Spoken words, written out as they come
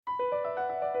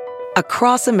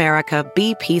Across America,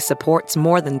 BP supports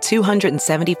more than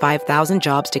 275,000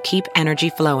 jobs to keep energy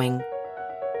flowing.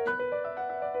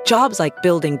 Jobs like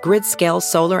building grid-scale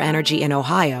solar energy in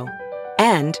Ohio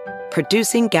and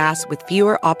producing gas with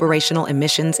fewer operational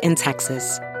emissions in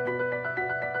Texas.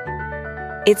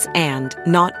 It's and,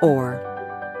 not or.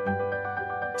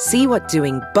 See what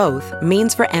doing both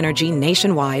means for energy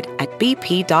nationwide at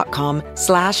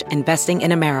bp.com/investing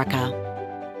in America.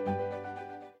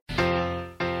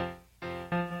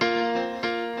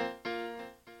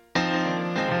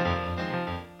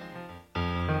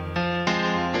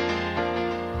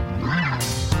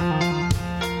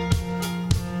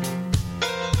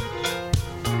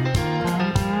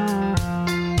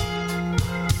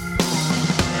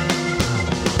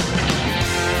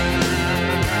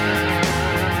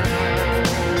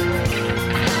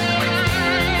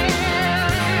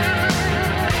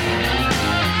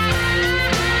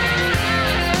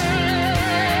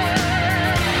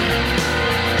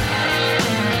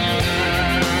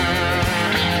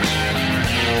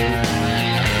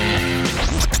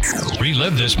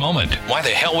 Relive this moment. Why the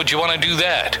hell would you want to do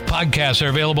that? Podcasts are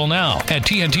available now at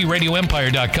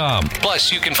TNTRadioEmpire.com.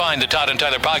 Plus, you can find the Todd and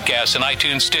Tyler podcasts on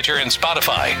iTunes, Stitcher, and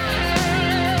Spotify.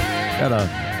 Got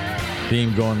a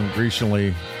theme going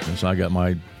recently since I got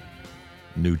my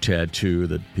new tattoo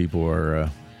that people are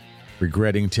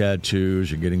regretting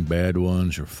tattoos or getting bad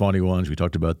ones or funny ones. We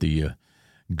talked about the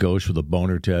ghost with a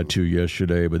boner tattoo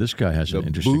yesterday, but this guy has an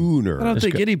interesting... Booner. I don't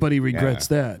think anybody regrets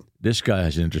that. This guy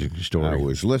has an interesting story. I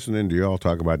was listening to you all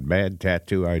talk about bad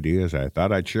tattoo ideas. I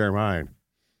thought I'd share mine.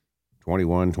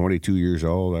 21, 22 years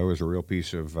old. I was a real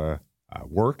piece of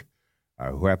work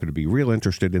who happened to be real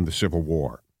interested in the Civil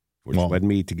War, which led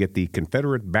me to get the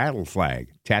Confederate battle flag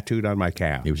tattooed on my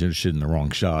calf. He was interested in the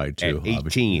wrong side, too. At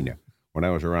 18. When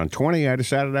I was around 20, I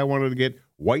decided I wanted to get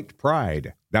white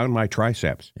pride down my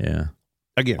triceps. Yeah.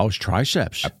 Again. Oh, it's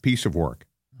triceps. A piece of work.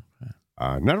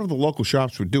 None of the local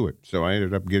shops would do it, so I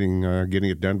ended up getting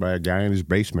it done by a guy in his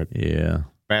basement. Yeah.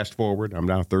 Fast forward, I'm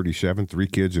now 37, 3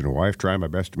 kids and a wife, trying my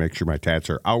best to make sure my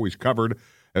tats are always covered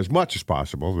as much as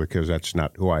possible because that's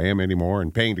not who I am anymore,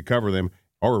 and paying to cover them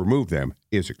or remove them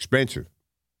is expensive.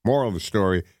 Moral of the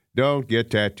story, don't get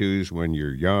tattoos when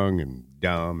you're young and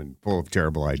dumb and full of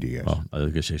terrible ideas. Oh, I was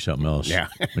going to say something else. Yeah.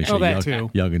 That too.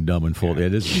 Young and dumb and full. Yeah,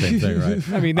 it is the same thing, right?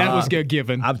 I mean, that was a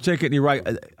given. I'm taking you right.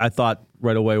 I thought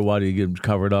right away, why do you get them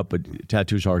covered up? But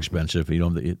tattoos are expensive. You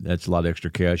know, that's a lot of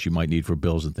extra cash you might need for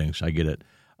bills and things. I get it.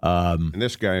 And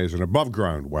this guy is an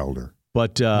above-ground welder.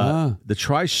 But the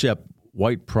tricep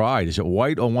white pride, is it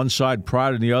white on one side,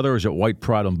 pride on the other, or is it white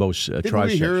pride on both triceps? Didn't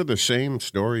we hear the same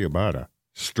story about a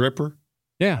stripper?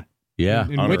 Yeah. Yeah.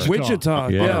 In On her- Wichita.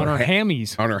 Yeah. On our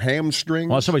hammies. On her hamstrings?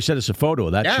 Well, somebody sent us a photo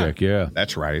of that chick, yeah.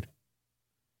 That's right.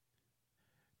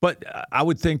 But I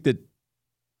would think that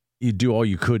you do all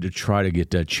you could to try to get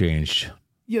that changed.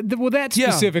 Yeah, well, that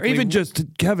specifically. Or even just to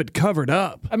have it covered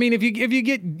up. I mean, if you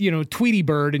get, Tweety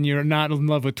Bird and you're not in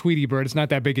love with Tweety Bird, it's not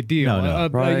that big a deal. No.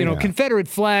 Right. Confederate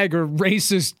flag or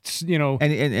racist,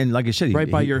 And like I said, Right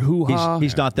by your hoo-ha.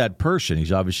 He's not that person.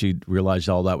 He's obviously realized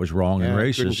all that was wrong and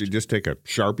Couldn't racist. you just take a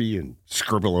Sharpie and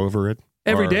scribble over it?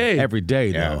 Every day. Every day,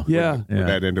 Yeah. though. Yeah. Would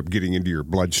that end up getting into your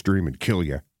bloodstream and kill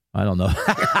you? I don't know.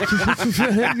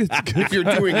 If you're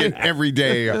doing it every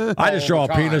day. I just draw a all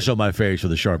the time. penis on my face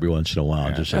with a Sharpie once in a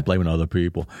while, just blaming other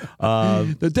people.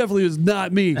 That definitely is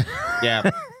not me. Yeah.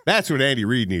 That's what Andy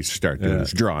Reid needs to start doing,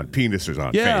 is drawing penises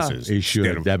on Yeah. faces. He should.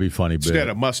 Instead of- That'd be funny. Bit. Instead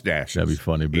of mustaches. That'd be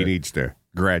funny He bit. needs to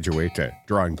graduate to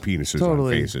drawing penises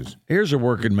Totally. on faces. Here's a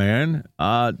working man.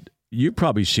 You've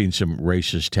probably seen some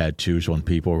racist tattoos on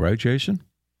people, right, Jason?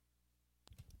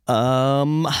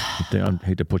 I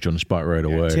hate to put you on the spot right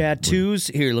away. Tattoos.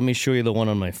 Here, let me show you the one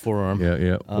on my forearm.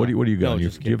 Yeah. What do you got? no, Do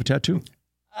just you have a tattoo?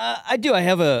 I do. I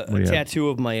have a do you have? tattoo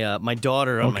of my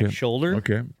daughter on my shoulder.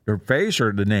 Okay. Her face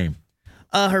or the name?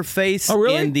 Her face. Oh,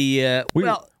 really? And the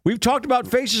We've talked about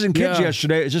faces and kids Yeah.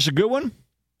 yesterday. Is this a good one?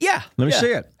 yeah. Let me yeah.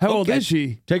 see it. How old is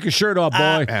she? Take your shirt off,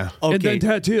 boy. And Okay. then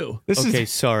tattoo. Okay,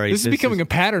 sorry. This is becoming a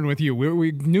pattern with you.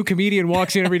 New comedian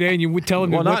walks in every day and you would tell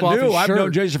him Well, to not rip off new. his I've shirt.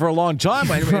 known Jason for a long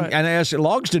time. And I asked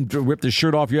Logston to rip his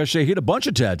shirt off yesterday. He had a bunch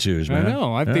of tattoos, man. I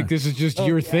know. I think this is just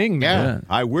your thing. now. Yeah.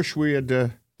 I wish we had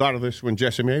thought of this when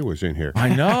Jessie May was in here. I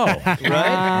know. Right?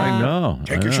 I know.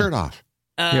 Take your shirt off.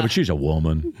 Yeah, but she's a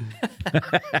woman.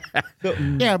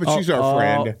 Yeah, but she's our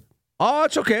friend. Oh,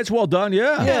 it's okay. It's well done.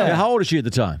 Yeah. How old is she at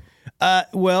the time?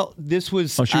 Well, this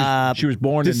was. Oh, she was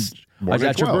born this- in. That's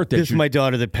your 12. birthday. This is my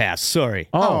daughter that passed. Sorry.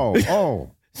 Oh.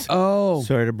 Oh.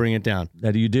 Sorry to bring it down.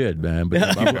 That you did, man.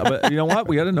 But you know what?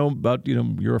 We got to know about,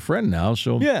 you're a friend now.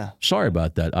 So Yeah. sorry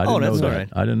about that. I didn't know that's that. all right.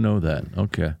 I didn't know that.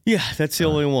 Okay. Yeah, that's the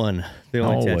only one. The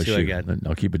How only old was tattoo I she? got.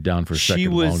 I'll keep it down for a second She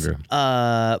was, longer.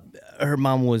 her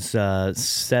mom was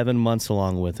 7 months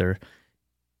along with her.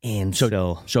 And so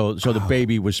the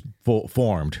baby was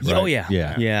formed, right? Oh, yeah.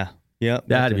 Yeah. Yeah.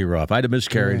 That had to be rough. I had a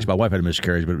miscarriage. My wife had a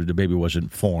miscarriage, but the baby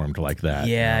wasn't formed like that.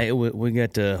 Yeah, we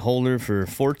got to hold her for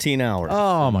 14 hours.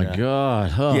 Oh, my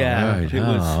God. Oh, Yeah, right. it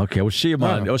was- Okay. We'll see you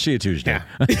Monday. We'll see you Tuesday.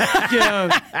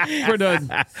 Yeah, we're done.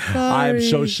 I'm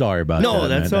so sorry about that. No,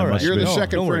 that's man. all That right. must You're be- the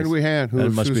second no friend worries. we had That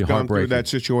must who's be gone through heartbreaking. that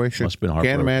situation. Must have been Can't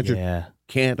heartbreaking. imagine. Yeah.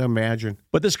 Can't imagine.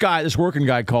 But this working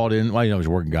guy called in. Well, he's a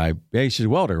working guy. Yeah, he's a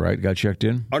welder, right? Got checked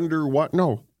in? Under what?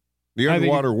 No. The I think-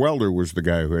 underwater welder was the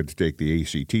guy who had to take the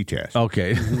ACT test.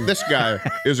 Okay. This guy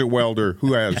is a welder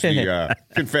who has the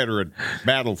Confederate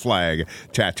battle flag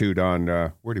tattooed on,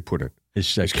 where'd he put it?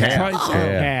 His calf. calf.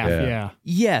 Half, yeah.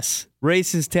 Yes,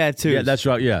 racist tattoos. Yeah, that's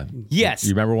right. Yeah. Yes. You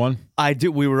remember one? I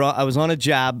do. I was on a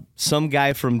job. Some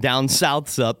guy from down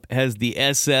south's up has the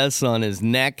SS on his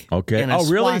neck. Okay. And a Oh,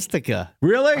 really? swastika.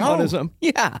 Really? On his arm.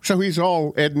 Yeah. So he's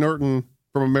all Ed Norton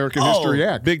from American History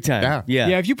X. Big time. Yeah.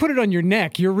 Yeah, if you put it on your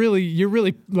neck, you're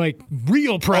really like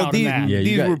real proud of these that. Yeah, you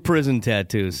these got- were prison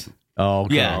tattoos. Oh,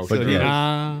 okay. Yeah, But so, did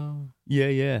yeah.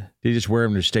 Yeah. he just wear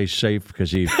them to stay safe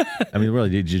because he, I mean, really,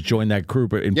 did you join that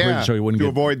group in Yeah, prison so he wouldn't to get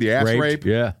avoid the ass raped? rape?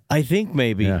 Yeah. I think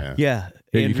maybe. Yeah. Yeah.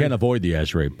 Yeah, you Andrew- can't avoid the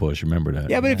ass rape push. Remember that.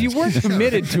 Yeah, but if you weren't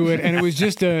committed to it and it was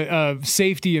just a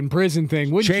safety in prison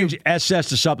thing, wouldn't change you? SS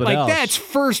to something Like else. that's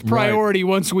first priority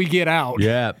once we get out.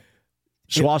 Yeah.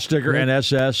 Swastika and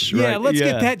SS. Yeah, right? let's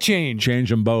Yeah. get that changed. Change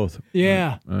them both.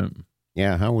 Yeah.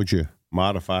 Yeah, how would you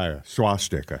modify a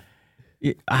swastika?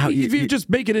 If you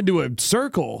just make it into a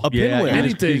circle, Yeah,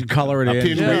 anything. you color it A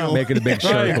in, pinwheel. make it a big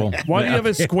circle. Right. Why do you have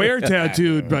a square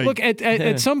tattooed? Like, Look,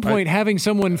 at some point, having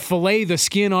someone fillet the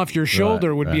skin off your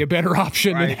shoulder would be a better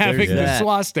option than having the that.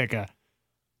 swastika.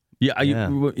 Yeah,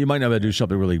 you might not have to do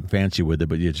something really fancy with it,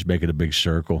 but you just make it a big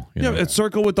circle. You know? a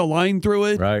circle with the line through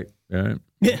it. Right. Right.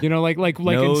 You know, like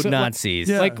No in, Nazis.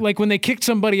 Yeah. like when they kicked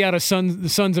somebody out of the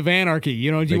Sons of Anarchy.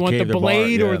 You know, do you They want the caved the bar,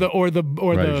 blade yeah. or the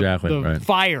Right, exactly, the right.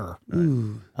 fire?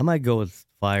 I might go with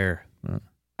fire.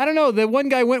 I don't know. The one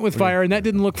guy went with fire, and that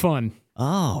didn't look fun.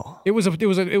 Oh. It was like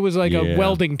a Yeah.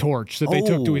 welding torch that they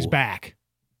took to his Oh. back.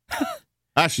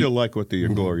 I still like what the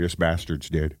Inglorious Bastards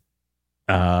did.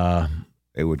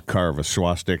 They would carve a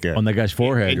swastika On that guy's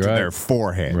forehead, into right? their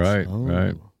foreheads. Right, Oh.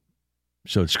 right.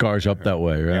 So it scars up that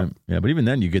way, right? Yeah, but even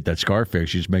then, you get that scar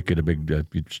fix. You just make it a big,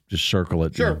 you just circle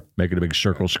it. Sure. Make it a big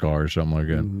circle scar or something like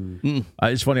that. Mm-hmm.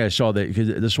 It's funny, I saw that because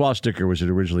the swastika was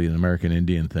originally an American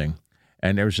Indian thing.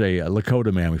 And there's a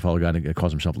Lakota man, we follow a guy that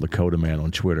calls himself Lakota Man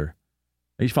on Twitter.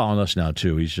 He's following us now,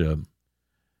 too. He's a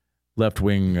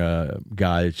left-wing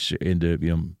guy that's into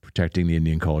protecting the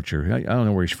Indian culture. I don't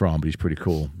know where he's from, but he's pretty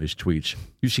cool, his tweets.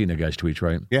 You've seen that guy's tweets,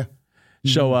 right? Yeah.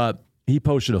 So he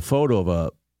posted a photo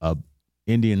of a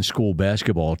Indian school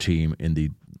basketball team in the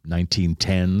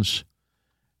 1910s,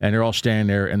 and they're all standing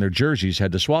there, and their jerseys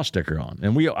had the swastika on.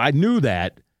 And I knew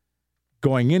that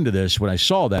going into this when I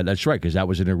saw that. That's right, because that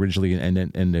was originally, and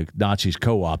the Nazis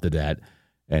co-opted that,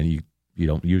 and you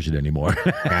don't use it anymore.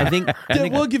 I think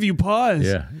We'll give you pause.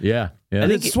 yeah. I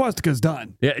think swastika's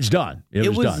done. Yeah, it's done. It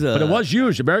was was, done. But it was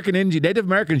used. Native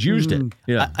Americans used it.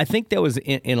 Yeah. I think that was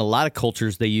in a lot of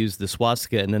cultures they used the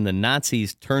swastika, and then the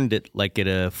Nazis turned it like at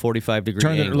a 45-degree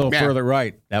Turned it a angle. little further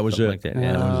right. That was Something it. like that,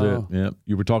 yeah. That was it. Yeah.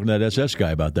 You were talking to that SS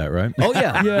guy about that, right? Oh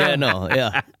yeah,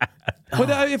 yeah.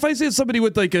 But if I see somebody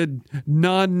with like a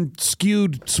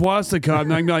non-skewed swastika,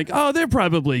 I'm like, oh, they're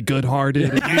probably good-hearted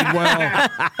and mean well.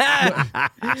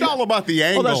 It's all about the Oh,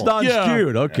 angle. that's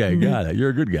non-skewed. Okay, got it. You're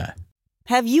a good guy.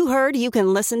 Have you heard you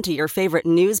can listen to your favorite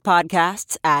news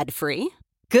podcasts ad-free?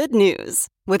 Good news.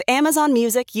 With Amazon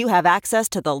Music, you have access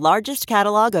to the largest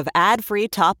catalog of ad-free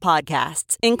top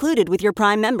podcasts included with your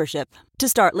Prime membership. To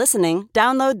start listening,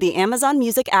 download the Amazon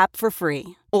Music app for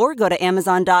free or go to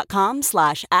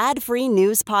amazon.com/ad-free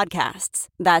news podcasts.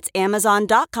 That's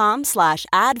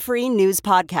amazon.com/ad-free news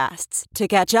podcasts to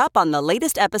catch up on the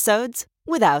latest episodes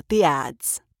without the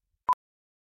ads.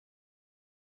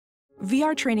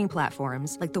 VR training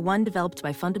platforms, like the one developed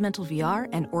by Fundamental VR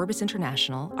and Orbis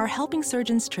International, are helping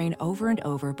surgeons train over and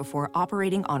over before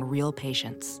operating on real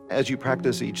patients. As you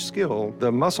practice each skill,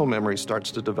 the muscle memory starts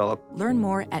to develop. Learn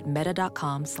more at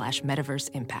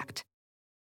meta.com/metaverseimpact.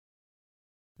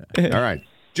 All right.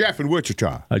 Jeff in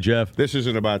Wichita. Hi, Jeff. This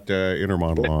isn't about inner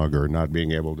monologue or not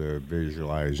being able to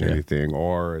visualize anything,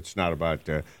 or it's not about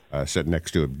sitting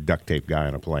next to a duct tape guy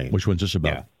on a plane. Which one's this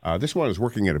about? Yeah. This one is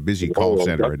working at a busy call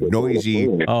center, a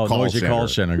noisy call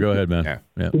center. Go ahead, man.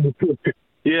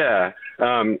 Yeah.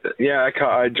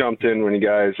 I jumped in when you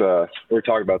guys were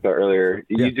talking about that earlier.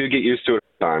 You do get used to it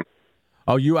over time.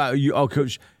 Oh,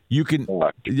 because you can.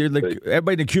 You're like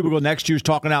everybody in the cubicle next to you is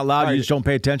talking out loud. You just don't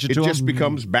pay attention to them. It just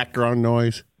becomes background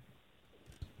noise.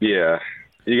 Yeah,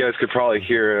 you guys could probably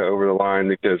hear it over the line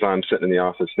because I'm sitting in the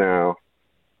office now.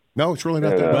 No, it's really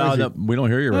not that noisy. No, we don't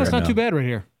hear you right now. It's not too bad right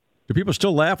here. Do people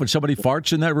still laugh when somebody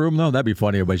farts in that room, though? That'd be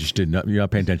funny. Everybody just didn't. You're not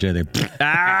paying attention to anything.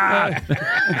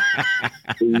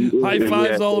 High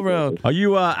fives all around. Are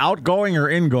you outgoing or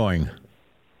ingoing?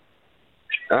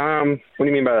 What do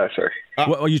you mean by that, sir?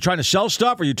 Are you trying to sell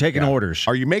stuff or are you taking orders?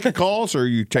 Are you making calls or are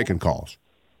you taking calls?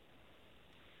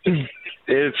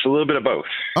 It's a little bit of both.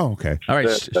 Oh, okay. All right,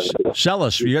 sell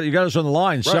us. You got us on the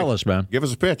line. Right. Sell us, man. Give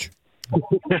us a pitch.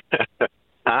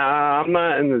 I'm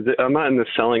not in the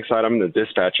selling side. I'm in the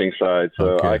dispatching side.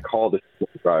 So I call the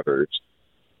drivers.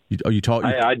 I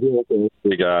deal with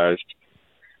the guys.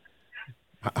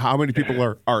 How many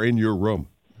people are in your room?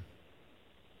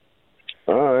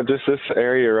 Just this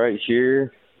area right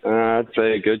here. I'd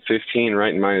say a good 15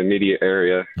 right in my immediate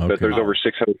area. Okay. But there's over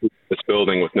 600 people in this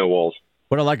building with no walls.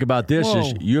 What I like about this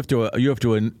is you have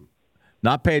to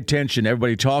not pay attention to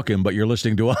everybody talking, but you're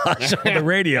listening to us on the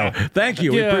radio. Thank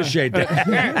you. We appreciate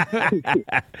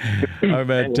that. All right,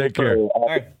 man. Take care.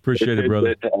 Appreciate it,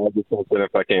 brother.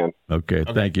 If I can. Okay.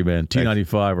 Thank you, man.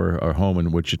 T95 are home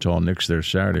in Wichita. Nick's there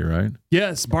Saturday, right?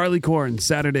 Yes. Barleycorn,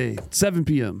 Saturday, 7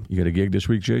 p.m. You got a gig this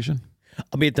week, Jason?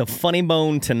 I'll be at the Funny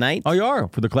Bone tonight. Oh, you are?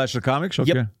 For the Clash of Comics?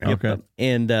 Okay. Yep. Okay.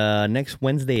 And next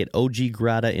Wednesday at OG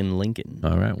Grata in Lincoln.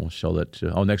 All right. We'll sell that.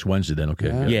 Next Wednesday then.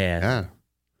 Okay. Yeah.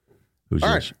 Who's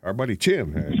All this? Right. Our buddy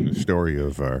Tim has a story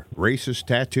of racist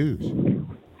tattoos.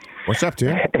 What's up,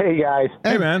 Tim? Hey, guys.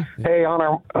 Hey, man. Hey,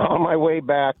 on my way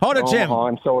back. Hold it, Tim.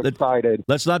 I'm so excited.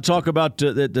 Let's not talk about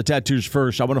the tattoos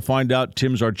first. I want to find out.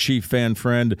 Tim's our chief fan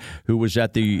friend who was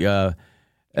at the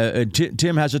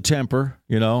Tim has a temper,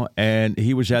 and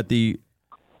he was at the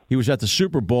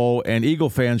Super Bowl, and Eagle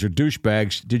fans are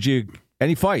douchebags. Did you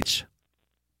any fights?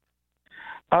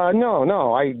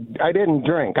 No, I didn't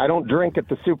drink. I don't drink at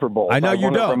the Super Bowl. I know you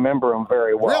don't remember him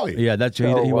very well. Really? Yeah, that's he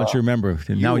wants you to remember.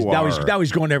 Now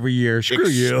he's going every year. Screw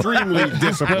you. Extremely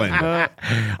disciplined. I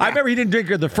remember he didn't drink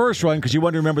at the first one because you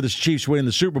wanted to remember the Chiefs winning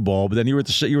the Super Bowl, but then you were at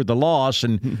the loss,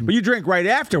 but you drink right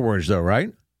afterwards, though,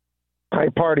 right? I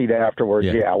partied afterwards.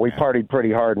 Yeah, we partied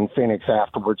pretty hard in Phoenix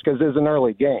afterwards because it was an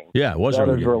early game. Yeah, it was. The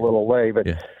others were a little late, but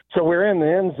so we're in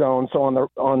the end zone. So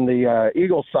on the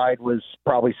Eagles side was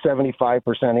probably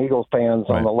 75% Eagles fans.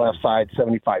 Right. On the left side,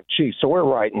 75 Chiefs. So we're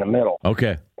right in the middle.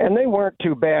 Okay. And they weren't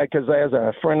too bad because, as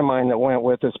a friend of mine that went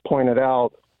with us pointed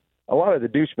out, a lot of the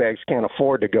douchebags can't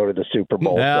afford to go to the Super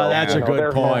Bowl. Yeah, that's a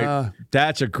good point.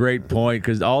 That's a great point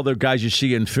because all the guys you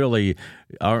see in Philly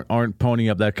aren't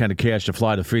ponying up that kind of cash to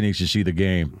fly to Phoenix to see the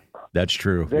game. That's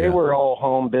true. They were all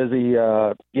home busy,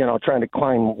 trying to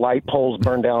climb light poles,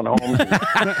 burn down homes,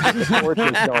 and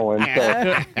torches going.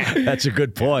 So. That's a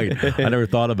good point. I never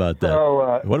thought about that.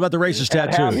 So, what about the racist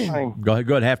tattoos? Go ahead.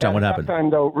 Halftime. What happened?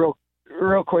 Halftime, though,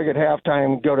 real quick at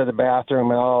halftime, go to the bathroom,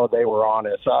 and they were on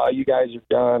us. You guys are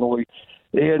done.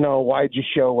 Why'd you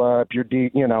show up? You're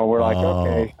deep. We're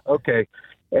like, okay.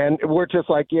 And we're just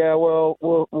like,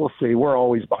 we'll see. We're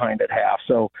always behind at half.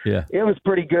 So it was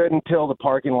pretty good until the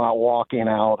parking lot walking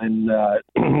out. And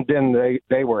then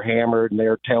they were hammered and they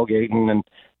were tailgating and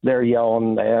they're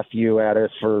yelling the F you at us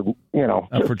for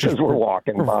because we're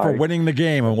walking by. For winning the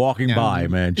game and walking by,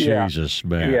 man. Jesus,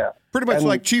 man. Yeah. Pretty much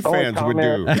like Chief fans would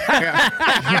do.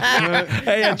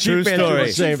 Chief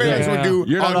fans would do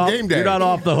on game day. You're not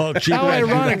off the hook, Chief. How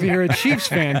ironic that you're a Chiefs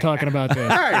fan talking about that.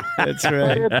 Right. That's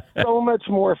right. It's so much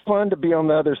more fun to be on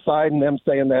the other side and them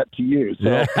saying that to you.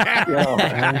 So,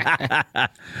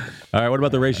 All right, what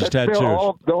about the racist tattoos?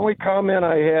 The only comment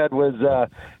I had was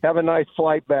have a nice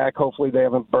flight back. Hopefully they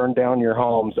haven't burned down your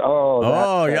homes. Yeah.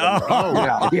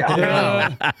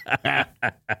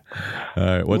 All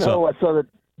right, what's up? So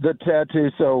the tattoo.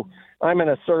 So I'm in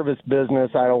a service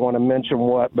business. I don't want to mention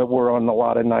what, but we're on a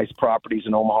lot of nice properties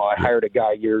in Omaha. I hired a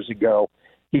guy years ago.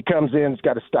 He comes in, he's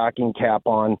got a stocking cap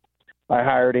on. I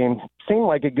hired him. Seemed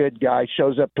like a good guy.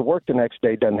 Shows up to work the next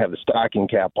day, doesn't have the stocking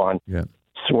cap on. Yeah.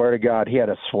 Swear to God, he had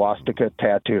a swastika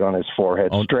tattooed on his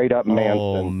forehead. Straight up Manson.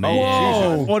 Oh,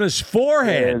 man. On his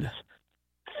forehead? His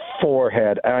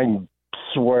forehead. I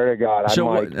swear to God. So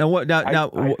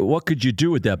what could you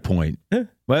do at that point?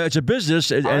 Well, it's a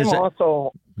business.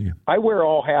 I wear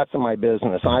all hats in my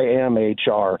business. I am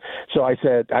HR. So I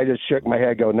just shook my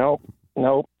head, go, nope.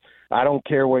 I don't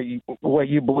care what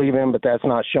you believe in, but that's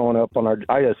not showing up on our.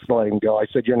 I just let him go. I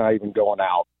said, you're not even going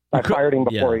out. I fired him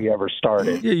before he ever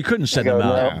started. Yeah, you couldn't send him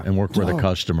out and work for the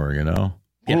customer, you know?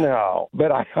 Yeah. No,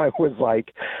 but I was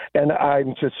like, and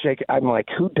I'm just shaking. I'm like,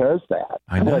 who does that?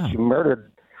 Unless you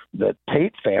murdered the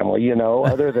Tate family, you know.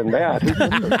 Other than that, who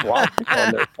puts a swastika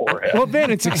on their forehead? Well, then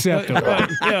it's acceptable.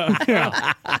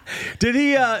 Yeah. Did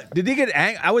he get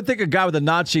angry? I would think a guy with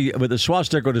a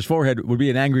swastika on his forehead would be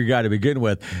an angry guy to begin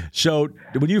with. So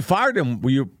when you fired him,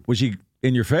 was he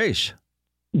in your face?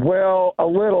 Well, a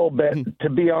little bit. To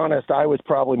be honest, I was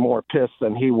probably more pissed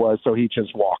than he was, so he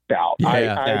just walked out.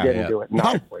 I didn't do it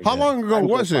nicely. How long ago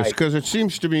was this? Because it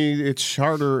seems to me it's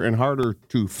harder and harder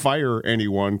to fire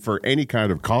anyone for any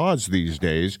kind of cause these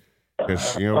days.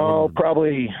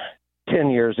 Probably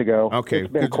 10 years ago. Okay.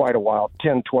 It's been quite a while,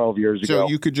 10, 12 years ago. So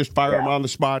you could just fire him on the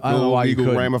spot, no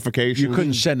legal ramifications? You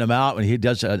couldn't send him out when he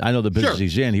does. I know the business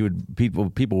he's in.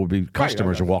 People would be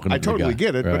customers are walking up to the guy. I totally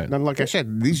get it, but like I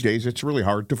said, these days it's really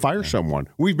hard to fire someone.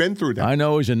 We've been through that. I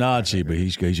know he's a Nazi, but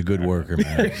he's a good worker,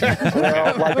 man.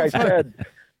 Well, like I said,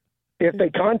 if they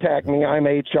contact me, I'm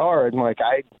HR. And like,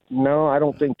 I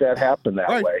don't think that happened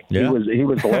that way. Yeah. He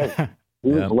was late. He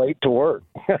was late to work.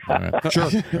 Sure.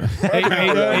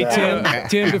 Hey,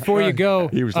 Tim, before you go,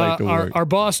 he was late to work. Our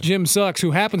boss, Jim Sucks,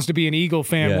 who happens to be an Eagle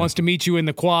fan, wants to meet you in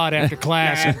the quad after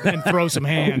class and throw some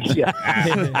hands. Yeah.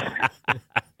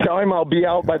 Tell him I'll be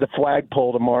out by the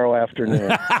flagpole tomorrow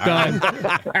afternoon.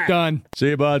 Done. See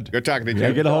you, bud. Good talking to you.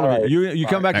 Yeah, get a hold of you. You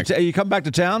come back. You come back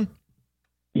to town?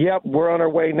 Yep, we're on our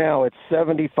way now. It's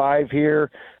 75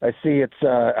 here. I see it's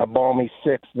a balmy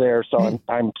 6 there, so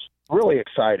I'm really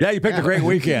excited. Yeah, you picked a great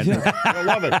weekend. I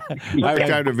love it. Perfect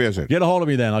time to visit. Get a hold of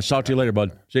me then. I'll talk to you later,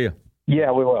 bud. See you.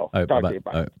 Yeah, we will. Right, talk to you.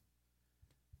 Bye. Right.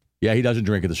 Yeah, he doesn't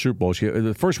drink at the Super Bowl.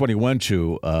 The first one he went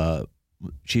to,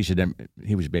 she said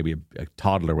he was maybe a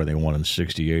toddler when they won in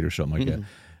 '68 or something like that.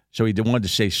 So he wanted to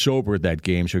stay sober at that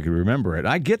game so he could remember it.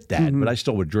 I get that, but I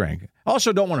still would drink. I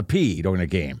also don't want to pee during a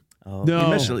game. Oh.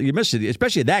 No. You miss it,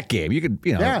 especially that game. You could,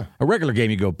 a regular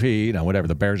game, you go pee, whatever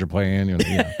the Bears are playing, you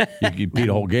pee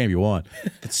the whole game you want.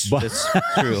 That's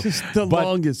true. It's the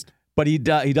longest. But he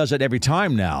does it every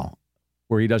time now,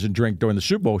 where he doesn't drink during the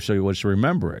Super Bowl, so he wants to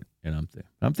remember it. And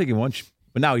I'm thinking once,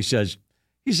 but now he says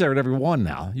he's there at every one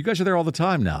now. You guys are there all the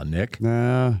time now, Nick.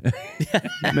 Nah,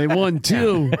 they won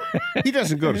too. He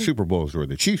doesn't go to Super Bowls where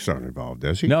the Chiefs aren't involved,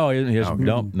 does he? No, he has,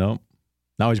 no.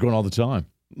 Now he's going all the time.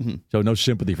 So no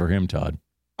sympathy for him, Todd.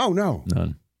 Oh, no.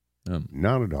 None.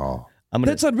 None at all.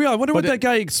 That's unreal. I wonder what that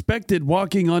guy expected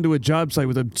walking onto a job site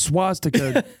with a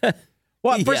swastika.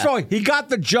 Well, first of all, he got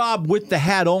the job with the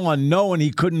hat on, knowing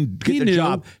he couldn't get the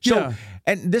job. So,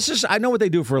 and this is, I know what they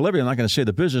do for a living. I'm not going to say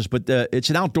the business, but it's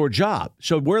an outdoor job.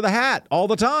 So wear the hat all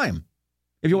the time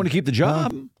if you want to keep the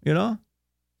job,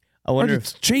 I wonder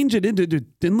if change it into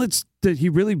that he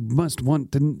really must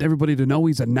want everybody to know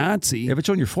he's a Nazi. If it's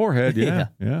on your forehead, yeah.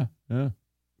 All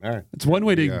right. It's one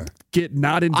way to get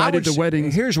not invited to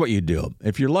weddings. Here's what you do.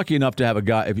 If you're lucky enough to have a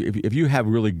guy, if you have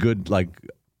really good, like,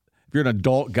 if you're an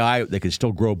adult guy, they can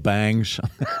still grow bangs.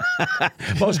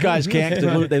 Most guys can't.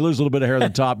 They lose a little bit of hair on the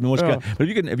top. Guys, but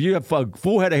if you have a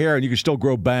full head of hair and you can still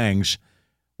grow bangs,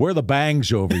 wear the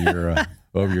bangs over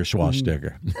your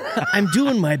swastika. I'm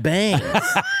doing my bangs.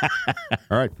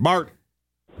 All right, Bart.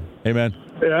 Hey, man.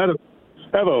 Yeah,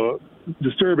 I have a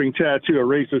disturbing tattoo, a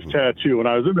racist tattoo. When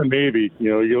I was in the Navy,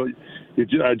 you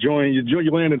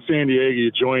land in San Diego,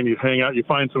 you hang out, you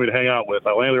find somebody to hang out with.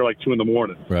 I landed there like 2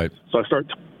 a.m. Right. So I start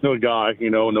talking to a guy,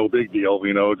 no big deal,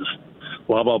 just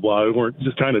blah, blah, blah. We weren't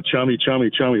just kind of chummy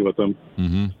with them.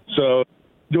 Mm-hmm. So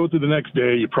go through the next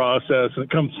day, you process, and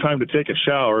it comes time to take a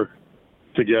shower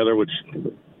together, which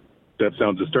that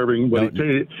sounds disturbing. But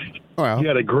he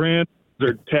had a Grand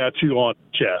Wizard tattoo on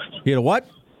his chest. He had a what?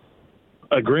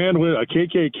 A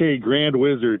KKK Grand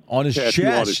Wizard on his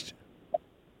chest.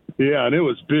 Yeah, and it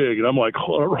was big, and I'm like,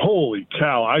 holy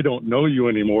cow! I don't know you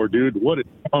anymore, dude. What is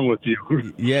wrong with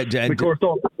you? Yeah, of course,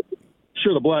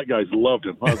 sure, the black guys loved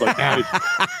him. I was like,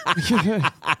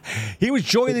 he was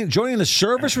joining the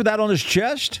service with that on his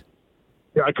chest.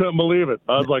 Yeah, I couldn't believe it.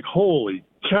 I was like, holy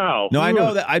cow! No,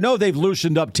 I know they've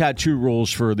loosened up tattoo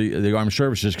rules for the armed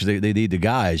services because they need the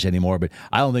guys anymore, but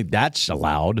I don't think that's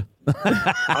allowed.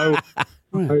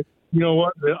 You know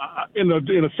what? In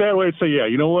a sad way, I'd say, yeah.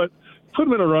 You know what? Put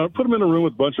him in a room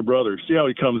with a bunch of brothers. See how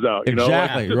he comes out.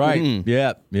 Exactly right.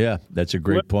 Yeah, that's a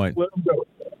great point. Let him go.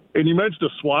 And you mentioned a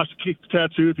swastika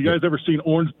tattoo. If you guys ever seen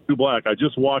Orange is the New Black, I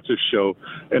just watched this show,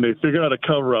 and they figured out a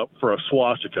cover-up for a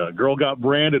swastika. A girl got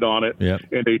branded on it,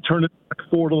 and they turned it into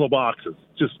 4 little boxes.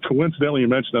 Just coincidentally, you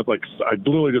mentioned that. Like, I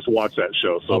literally just watched that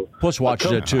show. So Puss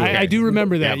watches it too. I do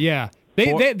remember that. Yeah,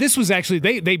 this was actually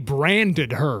they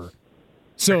branded her.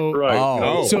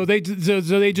 So so they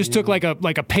just took like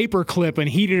a paper clip and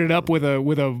heated it up with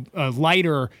a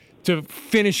lighter to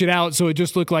finish it out, so it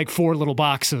just looked like 4 little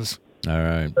boxes. All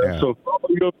right. Yeah. So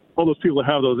all those people that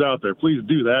have those out there, please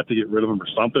do that to get rid of them or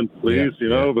something, please. You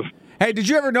know. Hey, did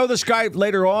you ever know this guy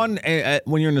later on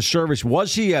when you're in the service?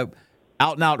 Was he a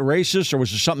out and out racist, or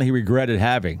was it something he regretted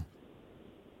having?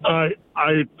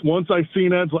 Once I seen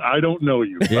that, I don't know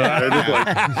you.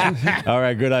 Yeah. All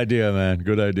right, good idea, man.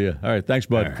 Good idea. All right, thanks,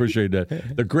 bud. Appreciate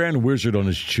that. The Grand Wizard on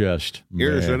his chest.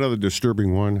 Here's another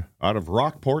disturbing one out of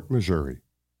Rockport, Missouri.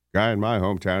 Guy in my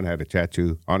hometown had a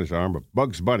tattoo on his arm of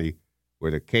Bugs Bunny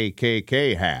with a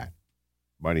KKK hat.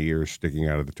 Bunny ears sticking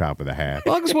out of the top of the hat.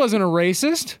 Bugs wasn't a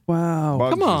racist. Wow.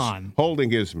 Bugs Come on.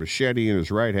 Holding his machete in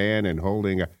his right hand and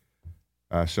holding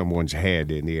someone's head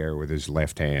in the air with his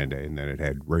left hand, and then it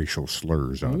had racial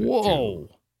slurs on it. Whoa.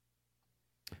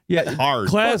 Yeah, hard.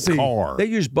 Classy. They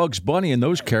used Bugs Bunny and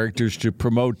those characters to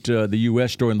promote the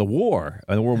U.S. during the war,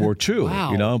 World War II.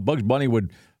 Wow. You know, Bugs Bunny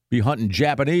would be hunting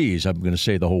Japanese. I'm going to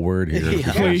say the whole word here.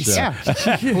 Please.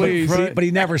 Please. But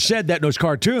he never said that in those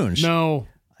cartoons. No.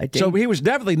 So he was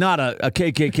definitely not a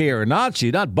KKK or a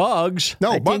Nazi, not Bugs.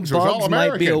 No, Bugs was all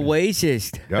American. Might be a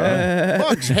racist.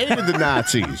 Bugs hated the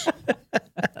Nazis.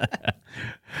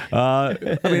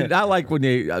 I mean, I like when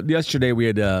yesterday we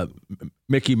had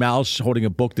Mickey Mouse holding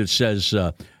a book that says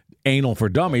anal for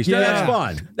dummies. Yeah. That's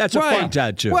fun. That's a fun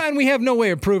tattoo. Well, and we have no way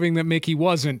of proving that Mickey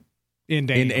wasn't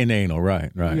into anal. In anal,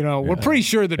 right. You know, we're pretty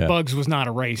sure that Bugs was not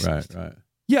a racist. Right.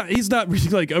 Yeah, he's not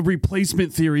reading like a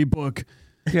replacement theory book.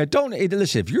 Yeah,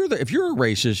 listen. If you're a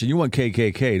racist and you want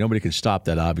KKK, nobody can stop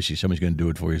that. Obviously, somebody's going to do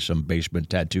it for you, some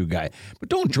basement tattoo guy. But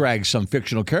don't drag some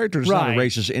fictional character that's not a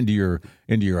racist into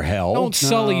your hell. Don't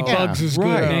sully Bugs'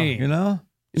 good name. You know,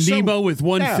 Nemo with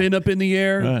one fin up in the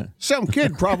air. Right. Some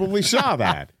kid probably saw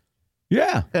that.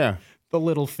 Yeah. The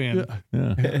little fin.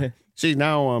 Yeah. See,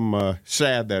 now I'm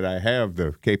sad that I have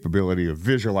the capability of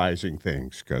visualizing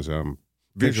things because I'm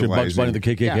visualizing Bugs Bunny the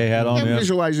KKK hat on. I'm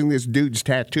visualizing this dude's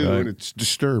tattoo, and it's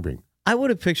disturbing. I would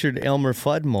have pictured Elmer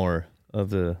Fudd more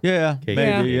of the KKK.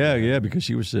 Maybe, yeah, because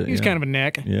he was he was kind of a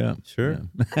neck. Yeah, sure.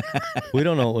 Yeah. We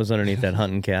don't know what was underneath that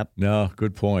hunting cap. No,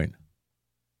 good point.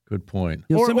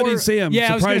 Yosemite Sam,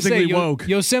 surprisingly woke.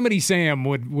 Yosemite Sam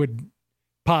would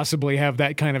possibly have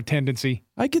that kind of tendency.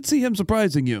 I could see him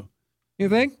surprising you. You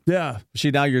think? Yeah.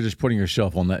 See, now you're just putting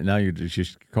yourself on that. Now you're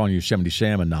just calling Yosemite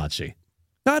Sam a Nazi.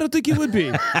 I don't think he would be.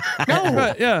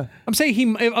 No. Yeah. I'm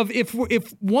saying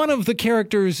if one of the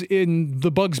characters in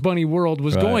the Bugs Bunny world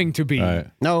was going to be. Right.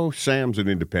 No, Sam's an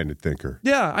independent thinker.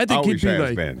 Yeah, I think Always he'd be has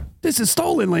like, been. this is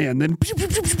stolen land. Then.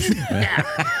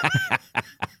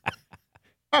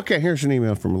 Okay, here's an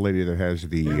email from a lady that has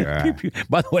the...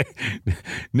 By the way,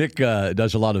 Nick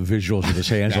does a lot of visuals with his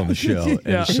hands on the show.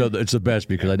 And so it's the best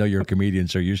because I know you're a comedian,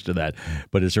 so you're used to that.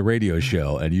 But it's a radio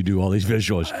show, and you do all these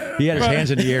visuals. He had his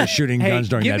hands in the air shooting guns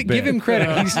during that bit. Give him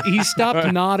credit. He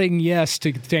stopped nodding yes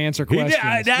to answer questions.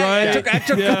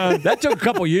 That took a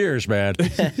couple years, man.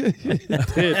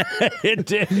 It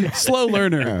did. Slow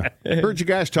learner. Heard you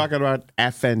guys talking about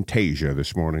aphantasia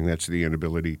this morning. That's the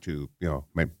inability to,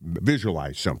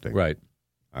 visualize something. Right.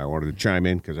 I wanted to chime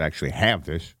in because I actually have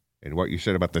this. And what you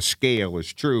said about the scale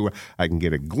is true. I can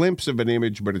get a glimpse of an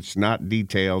image, but it's not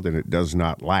detailed and it does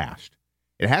not last.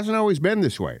 It hasn't always been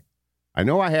this way. I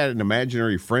know I had an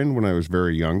imaginary friend when I was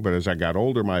very young, but as I got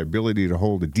older, my ability to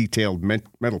hold a detailed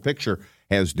mental picture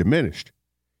has diminished.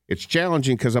 It's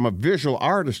challenging because I'm a visual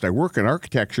artist. I work in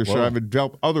architecture, so I've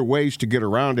developed other ways to get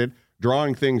around it.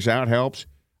 Drawing things out helps.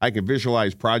 I can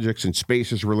visualize projects and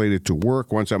spaces related to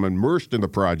work once I'm immersed in the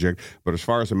project, but as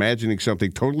far as imagining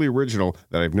something totally original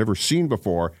that I've never seen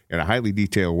before in a highly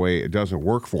detailed way, it doesn't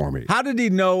work for me. How did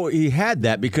he know he had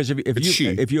that? Because if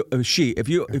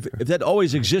that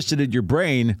always existed in your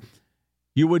brain,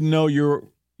 you wouldn't know you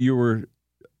were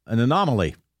an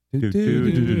anomaly. That's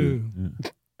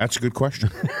a good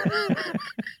question.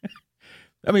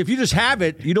 I mean, if you just have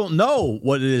it, you don't know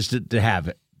what it is to have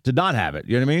it. To not have it.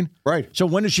 You know what I mean? Right. So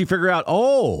when did she figure out,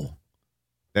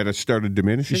 that it started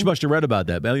diminishing? She must have read about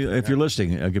that. If you're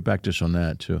listening, I'll get back to us on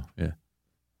that, too. Yeah.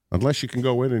 Unless you can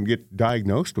go in and get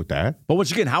diagnosed with that. But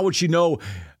once again, how would she know?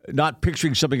 not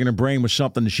picturing something in her brain was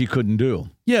something that she couldn't do.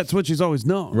 Yeah, it's what she's always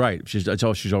known. Right. That's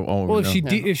all she's always Well, known.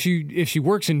 if she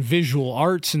works in visual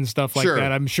arts and stuff like Sure.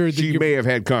 that, I'm sure that she may have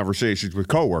had conversations with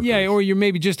coworkers. Yeah, or you're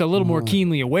maybe just a little more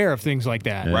keenly aware of things like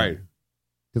that. Yeah. Right.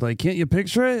 You're like, can't you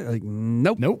picture it? Like,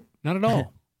 nope. Nope, not at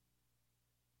all.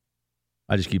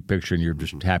 I just keep picturing you're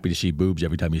just happy to see boobs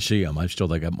every time you see them. I still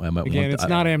think I might Again, want it's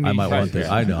not amnesia. I might want that.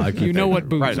 I know. I keep You know what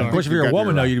boobs are. Of course, if you're a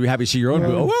woman, though, you'd be happy to see your own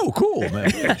boobs. Oh, cool, man.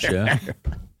 Yeah.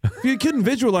 If you couldn't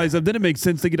visualize them, then it makes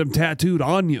sense to get them tattooed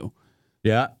on you.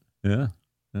 Yeah.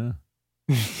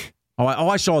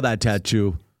 I saw that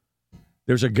tattoo.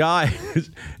 There's a guy.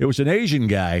 It was an Asian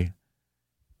guy,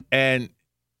 and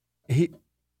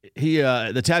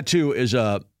the tattoo is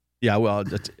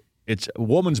it's a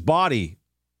woman's body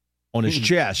on his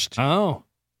chest. Oh,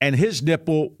 and his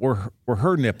nipple were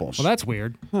her nipples. Well, that's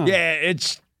weird. Huh. Yeah,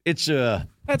 it's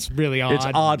that's really odd. It's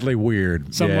oddly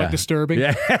weird. Somewhat disturbing.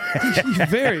 Yeah.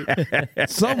 Very.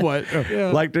 Somewhat.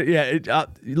 Yeah. Like,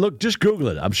 look, just Google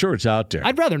it. I'm sure it's out there.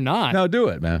 I'd rather not. No, do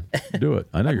it, man. Do it.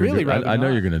 I know you're really I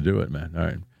know you're going to do it, man. All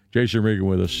right. Jason Regan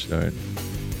with us. All right.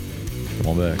 Come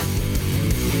on back.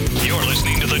 You're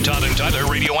listening to the Todd and Tyler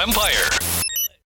Radio Empire.